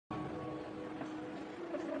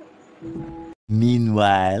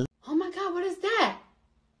Meanwhile. Oh my god, what is that?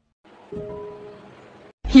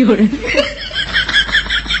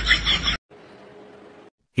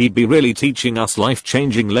 He'd be really teaching us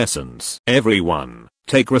life-changing lessons. Everyone,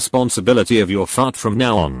 take responsibility of your fart from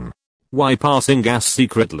now on. Why passing gas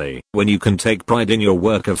secretly when you can take pride in your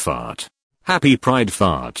work of fart? Happy Pride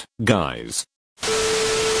Fart, guys.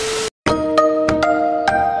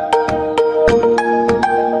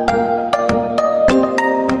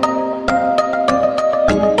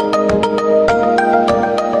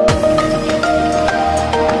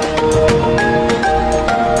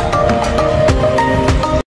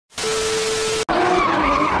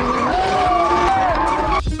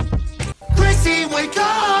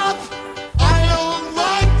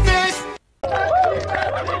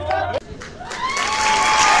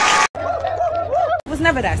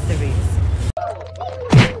 Never that serious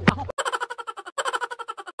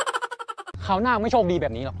คราวหน้าไม่โชคดีแบ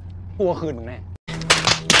บนี้หรอกกลัวคืนมึงแน่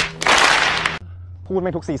พูดไ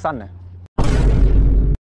ม่ทุกซีซั่นนะ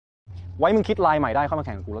ไว้มึงคิดลายใหม่ได้เข้ามาแ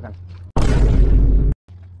ข่งกับกูแล้วกัน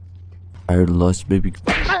I lost baby.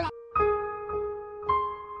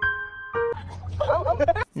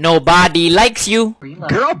 Nobody likes you.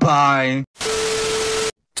 Goodbye.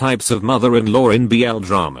 Types of mother-in-law in BL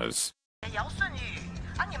dramas.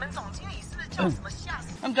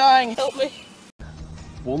 I'm dying. Help me.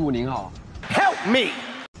 伯母您好 Help me.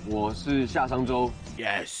 我是夏商周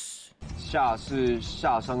Yes. 夏是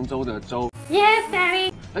夏商周的周 Yes,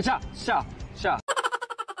 Daddy. 夏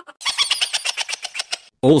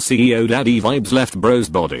All CEO daddy vibes left bro's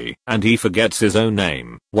body, and he forgets his own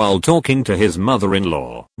name, while talking to his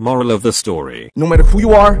mother-in-law. Moral of the story. No matter who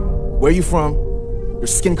you are, where you're from, your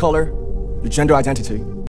skin color, your gender identity.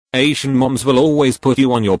 Asian moms will always put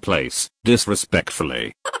you on your place, disrespectfully.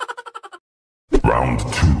 Round 2.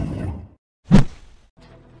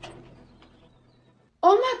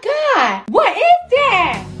 Oh my god, what is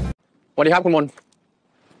that? สวัสดีครับคุณมน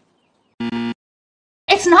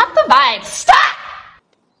It's not the vibe. Stop!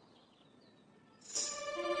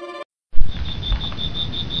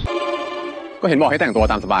 ก็เห็นบอกให้แต่งตัว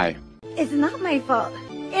ตามสบาย It's not my fault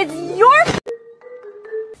It's your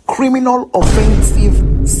Criminal offensive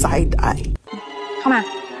side eye. Come on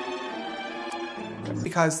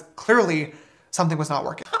Because clearly something was not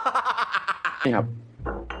working. นี่ครับ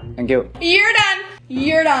thank you You're done.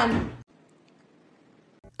 You're done.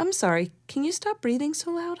 I'm sorry, can you stop breathing so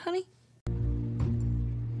loud, honey?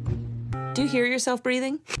 Do you hear yourself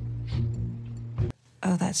breathing?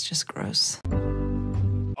 Oh, that's just gross.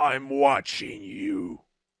 I'm watching you.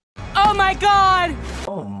 Oh my god!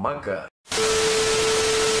 Oh my god.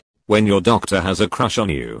 When your doctor has a crush on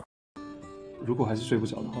you. 如果还是睡不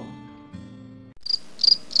着的话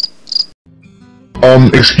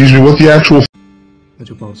Excuse me, what the actual 那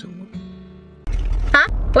就抱着我 Huh?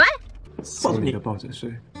 What? 抱着你的抱枕睡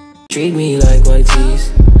Treat me like white teeth.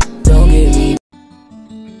 Don't get me.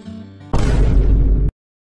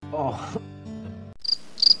 Oh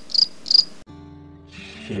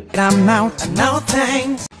shit I'm out, no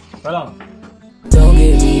thanks. 来了 Don't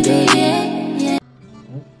get me dirty.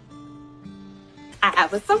 I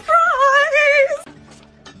have a surprise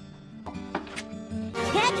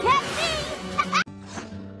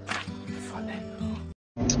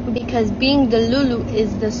Because being the Lulu is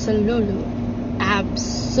the Salulu.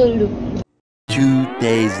 Absolute. 2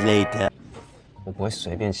 days later. 我不会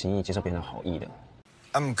随便轻易接受别人的好意的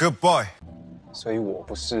I'm a good boy. 所以我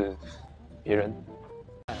不是别人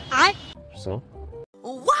I 什么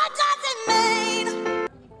What does it mean?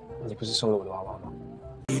 你不是收了我的娃娃吗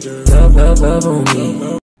Love on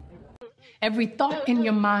me. Every thought in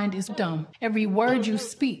your mind is dumb. Every word you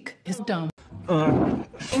speak is dumb.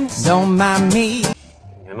 Don't mind me.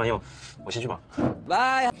 你们慢用我先去吧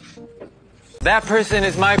Bye. That person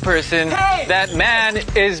is my person. That man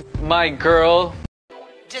is my girl.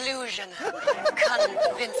 Delusion.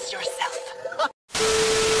 Convince yourself.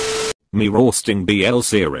 Me roasting BL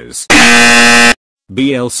series.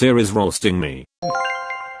 BL series roasting me.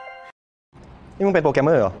 นี่มึงเป็นโปรแกรมเม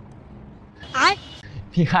อร์เหรอ I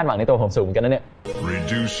พี่คาดหวังในตัวผมสูงเหมือนกันนะเนี่ย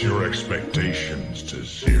Reduce your expectations to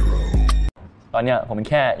 0. ตอนเนี้ยผมเป็น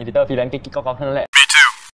แค่อีดิเตอร์ฟรีแลนซ์กิ๊กก๊อกๆเท่านั้นแหละ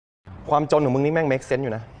ความจนของมึงนี่แม่ง make sense อ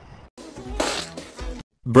ยู่นะ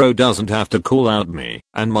Bro doesn't have to call out me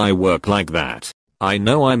and my work like that. I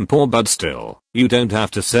know I'm poor but still, you don't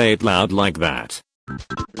have to say it loud like that.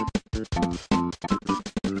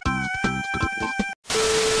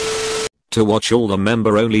 To watch all the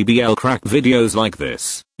member-only BL crack videos like this,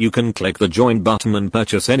 you can click the join button and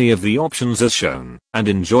purchase any of the options as shown, and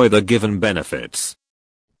enjoy the given benefits.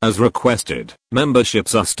 As requested,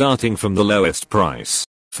 memberships are starting from the lowest price.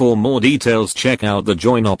 For more details, check out the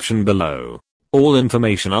join option below. All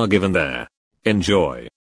information are given there. Enjoy.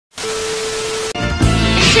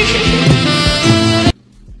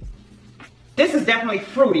 This is definitely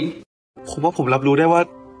fruity. ผมว่าผมรับรู้ได้ว่า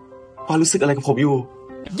ปารู้สึกอะไรกับผมอยู่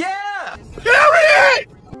Yeah! Period!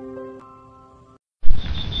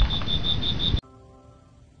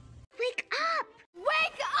 Wake up!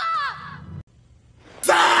 Wake up!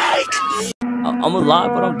 Psych! I'm alive,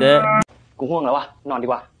 but I'm dead. กูง่วงแล้ววะนอนดี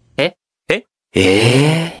กว่า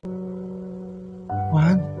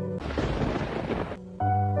What?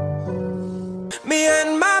 Me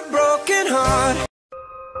and my broken heart.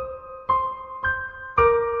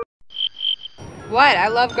 What? I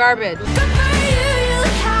love garbage.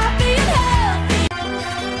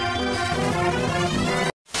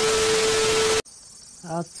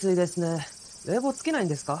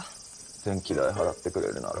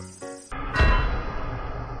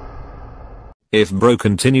 If bro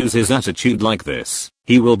continues his attitude like this,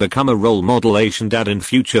 he will become a role model Asian dad in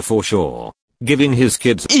future for sure, giving his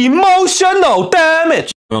kids emotional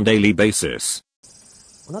damage on daily basis.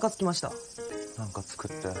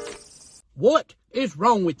 What is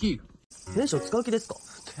wrong with you?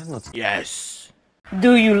 Yes.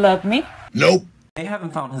 Do you love me? Nope. They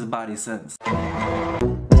haven't found his body since.